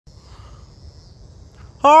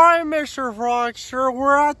Hi, Mr. Frogster.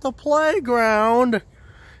 We're at the playground.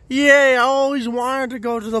 Yay, I always wanted to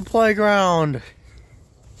go to the playground.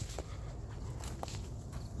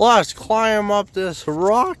 Let's climb up this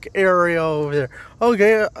rock area over there.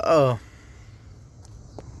 Okay, come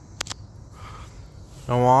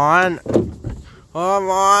on. Come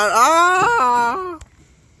on. Ah!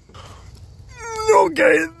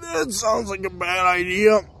 Okay, that sounds like a bad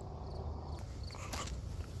idea.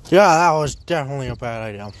 Yeah, that was definitely a bad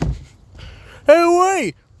idea. Hey,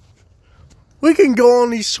 wait! We can go on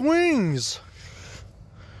these swings.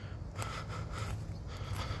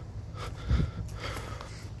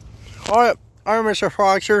 Alright, Mr.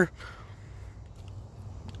 Frogster.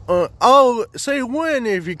 I'll say when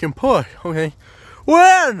if you can push, okay?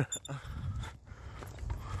 When!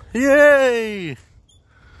 Yay!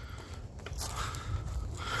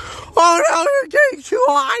 Oh no, you're getting too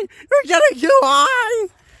high! You're getting too high!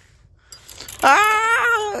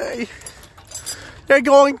 Ah! You're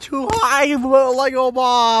going too high,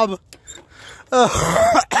 legobob!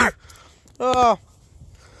 Oh,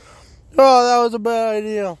 that was a bad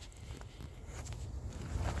idea.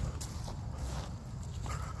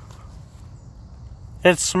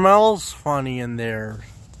 It smells funny in there.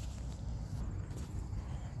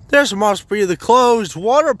 This must be the closed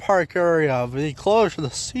water park area, the closed for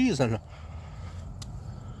the season.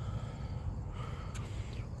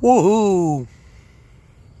 Woohoo!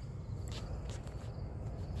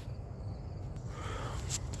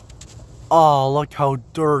 Oh, look how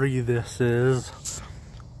dirty this is.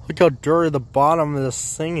 Look how dirty the bottom of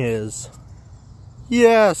this thing is.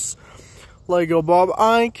 Yes, legobob,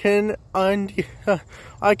 I can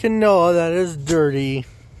know that it's dirty.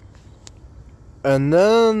 And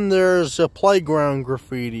then there's a playground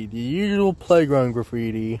graffiti, the usual playground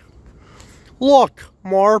graffiti. Look,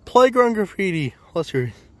 more playground graffiti. Let's hear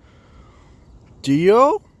it.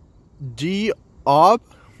 D-ob?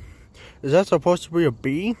 Is that supposed to be a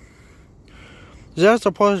B? Is that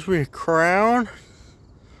supposed to be a crown?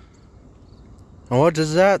 And what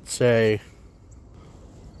does that say?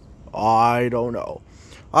 I don't know.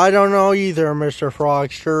 I don't know either, Mr.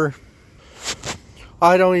 Frogster.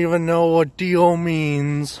 I don't even know what deal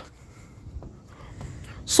means.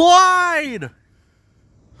 Slide!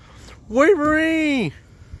 Wait for me!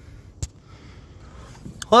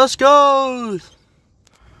 Let's go!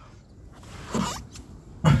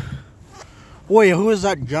 Wait, who is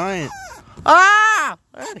that giant? Ah!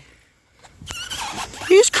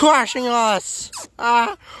 He's crushing us!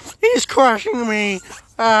 Ah! He's crushing me!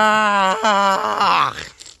 Ah!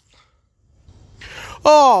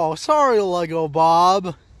 Oh, sorry,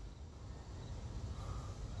 legobob.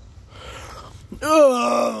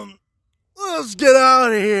 Let's get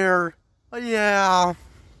out of here. Yeah.